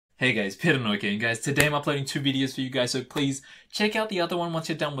Hey guys, Peternoic here, and guys, today I'm uploading 2 videos for you guys, so please check out the other one once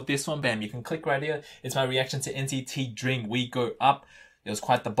you're done with this one. Bam, you can click right here. It's my reaction to NCT Dream We Go Up. It was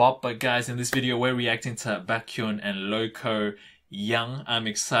quite the bop, but guys, in this video we're reacting to BAEKHYUN and Loco Young. I'm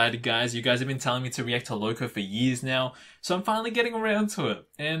excited, guys. You guys have been telling me to react to Loco for years now, so I'm finally getting around to it.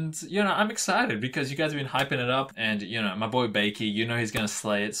 And, you know, I'm excited because you guys have been hyping it up, and, you know, my boy Baekhy, you know he's gonna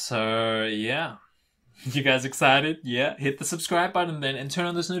slay it, so yeah. You guys excited? Yeah? Hit the subscribe button then and turn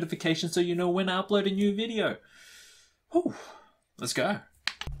on those notifications so you know when I upload a new video. Whew. Let's go.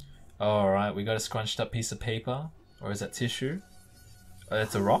 Alright, we got a scrunched up piece of paper. Or is that tissue? Oh,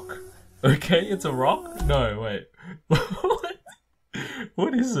 that's a rock? Okay, it's a rock? No, wait. What?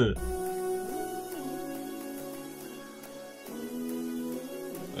 What is it?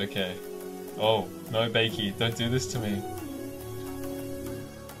 Okay. Oh, no Baekhy, don't do this to me.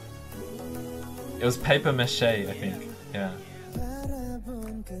 It was paper mache, I think. Yeah.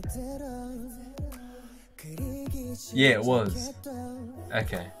 Yeah, it was.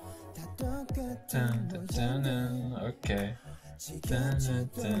 Okay. Dun, dun, dun, dun. Okay. Dun, dun,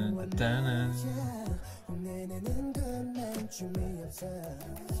 dun, dun, dun,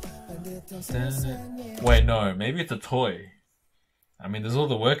 dun. Wait, no, maybe it's a toy. I mean, there's all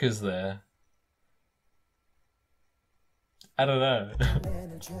the workers there. I don't know.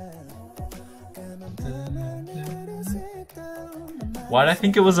 Why'd I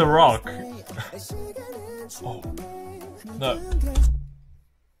think it was a rock? Oh. No.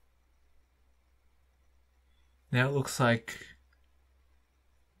 Now it looks like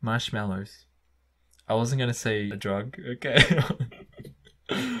marshmallows. I wasn't gonna say a drug, okay?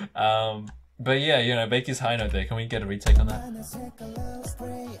 But yeah, you know, Baekhy's high note there. Can we get a retake on that?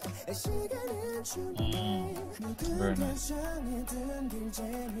 Very nice.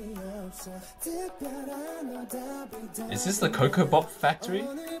 Is this the Kpop factory?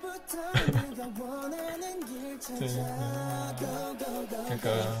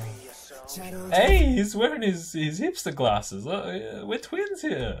 Hey, he's wearing his hipster glasses. We're twins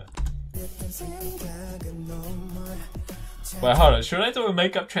here. Wait, hold on. Should I do a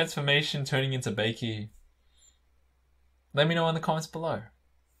makeup transformation turning into Baekhy? Let me know in the comments below.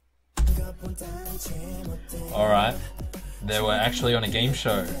 Alright. They were actually on a game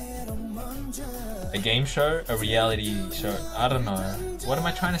show. A game show? A reality show? I don't know. What am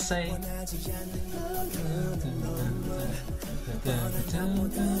I trying to say?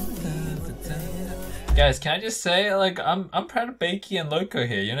 Guys, can I just say, like, I'm proud of Baekhy and Loco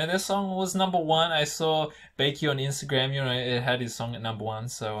here. You know, their song was #1. I saw Baekhy on Instagram, you know, it had his song at #1,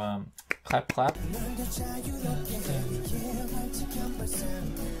 so clap clap.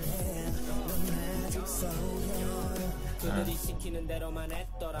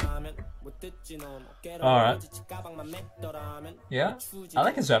 Alright. Yeah, I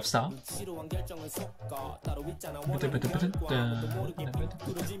like his rap style. Wait,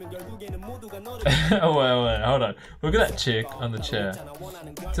 hold on. Look at that chick on the chair.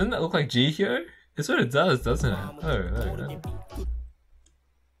 Doesn't that look like Jihyo? It's what it does, doesn't it? Oh.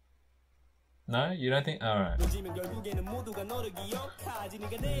 No, you don't think? Alright.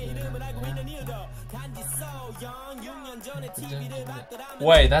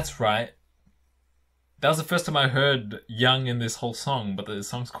 Wait, that's right. That was the first time I heard Young in this whole song, but the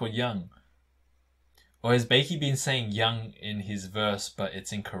song's called Young. Or has Baekhy been saying Young in his verse, but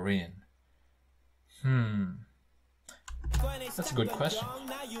it's in Korean? That's a good question.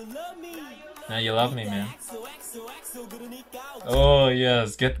 Now you love me, man. Oh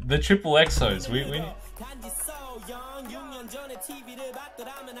yes, get the triple XOs. We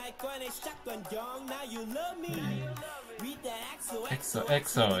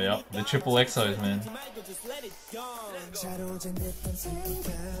XO, yep, the triple XOs, man.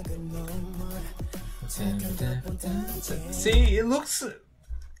 See, it looks.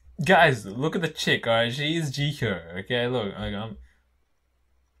 Guys, look at the chick. Alright, she is Jihyo. Okay, look,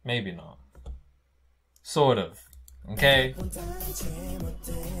 maybe not. Sort of. Okay.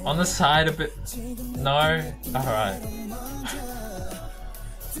 On the side a bit. No. Alright.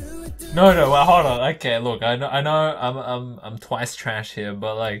 No, well, hold on. Okay, look, I know I'm twice trash here,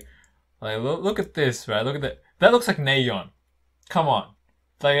 but like look at this, right? Look at that. That looks like Nayeon. Come on.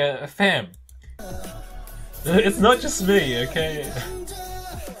 Like a fam. It's not just me, okay?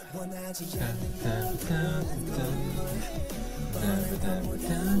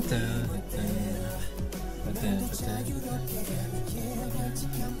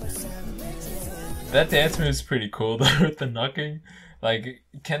 That dance move is pretty cool though, with the knocking. Like,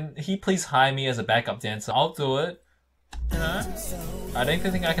 can he please hire me as a backup dancer? I'll do it. You know? I don't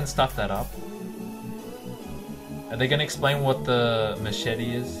think I can stuff that up. Are they gonna explain what the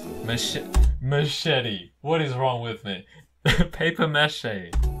machete is? Machete. What is wrong with me? Paper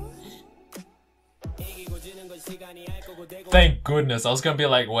mache. Thank goodness. I was gonna be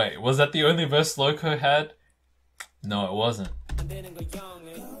like, wait, was that the only verse Loco had? No, it wasn't.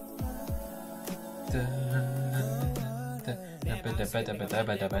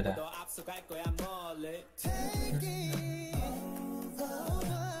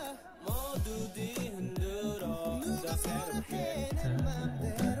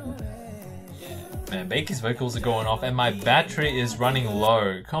 Man, Baekhyun's vocals are going off and my battery is running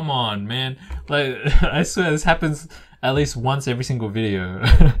low. Come on, man. Like, I swear this happens at least once every single video.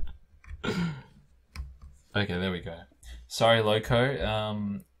 Okay, there we go. Sorry,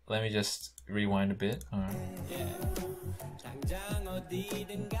 Loco. Let me just rewind a bit. Alright.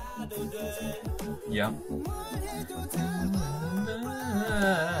 Yeah.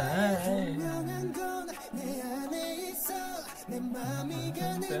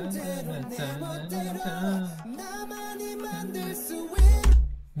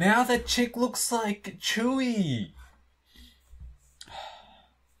 Now that chick looks like Chewy.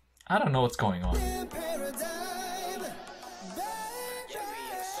 I don't know what's going on.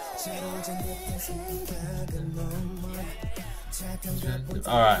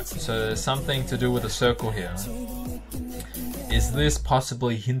 Alright, so there's something to do with the circle here. Is this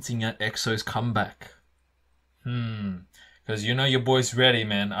possibly hinting at EXO's comeback? Because you know your boy's ready,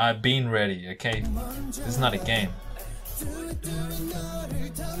 man. I've been ready, okay? This is not a game.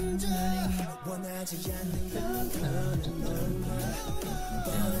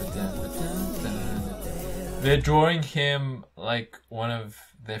 They're drawing him like one of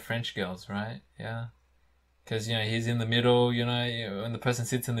their French girls, right? Yeah. Because, you know, he's in the middle, you know, when the person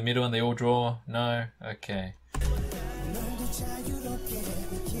sits in the middle and they all draw. No? Okay.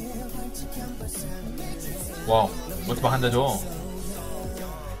 Whoa, what's behind the door?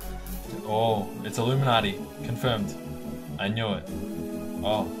 Oh, it's Illuminati. Confirmed. I knew it.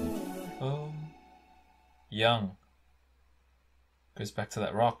 Oh. Young. Goes back to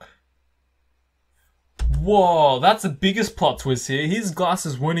that rock. Whoa, that's the biggest plot twist here. His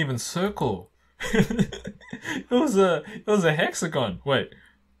glasses weren't even circle. it was a hexagon. Wait.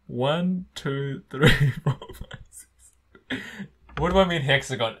 1, 2, 3, 4, 5, 6. What do I mean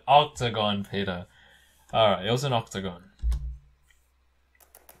hexagon? Octagon, Peter. Alright, it was an octagon.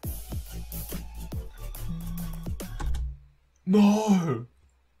 No!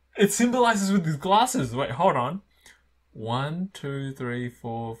 It symbolizes with his glasses. Wait, hold on. 1, 2, 3,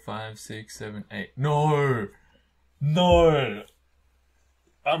 4, 5, 6, 7, 8. No! No!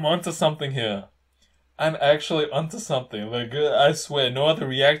 I'm onto something here. I'm actually onto something. Like, I swear, no other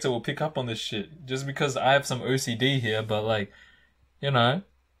reactor will pick up on this shit. Just because I have some OCD here, but like, you know.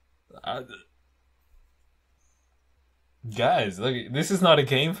 Guys, look, this is not a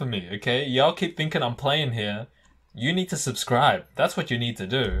game for me, okay? Y'all keep thinking I'm playing here. You need to subscribe. That's what you need to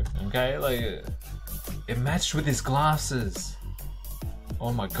do, okay? Like, it matched with his glasses.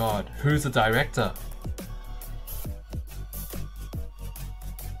 Oh my god, who's the director?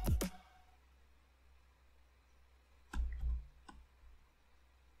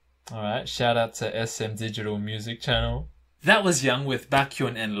 Alright, shout out to SM Digital Music Channel. That was Young with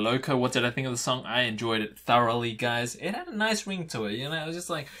BAEKHYUN and Loco. What did I think of the song? I enjoyed it thoroughly, guys. It had a nice ring to it, you know? It was just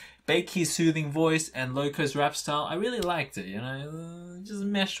like Baekhyun's soothing voice and Loco's rap style. I really liked it, you know? It just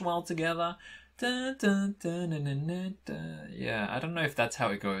meshed well together. Yeah, I don't know if that's how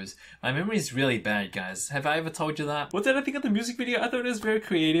it goes. My memory is really bad, guys. Have I ever told you that? What did I think of the music video? I thought it was very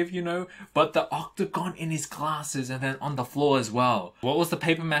creative, you know? But the octagon in his glasses and then on the floor as well. What was the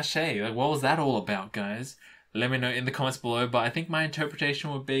paper mache? Like, what was that all about, guys? Let me know in the comments below, but I think my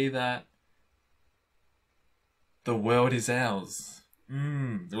interpretation would be that the world is ours.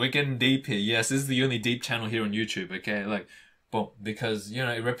 We're getting deep here. Yes, this is the only deep channel here on YouTube, okay? Like, well, because, you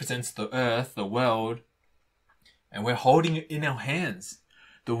know, it represents the earth, the world, and we're holding it in our hands.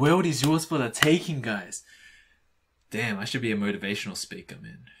 The world is yours for the taking, guys. Damn, I should be a motivational speaker,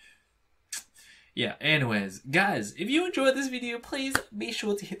 man. Yeah, anyways, guys, if you enjoyed this video, please be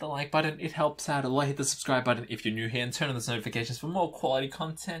sure to hit the like button. It helps out a lot. Hit the subscribe button if you're new here and turn on those notifications for more quality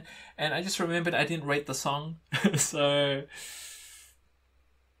content. And I just remembered I didn't rate the song. So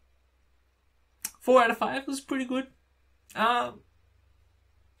 4 out of 5 was pretty good.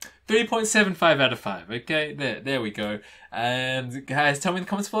 3.75 out of 5. Okay, there we go. And guys, tell me in the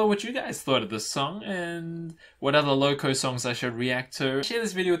comments below what you guys thought of this song and what other Loco songs I should react to. Share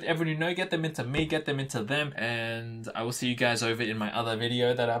this video with everyone you know. Get them into me, get them into them. And I will see you guys over in my other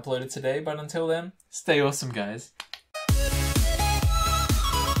video that I uploaded today. But until then, stay awesome, guys.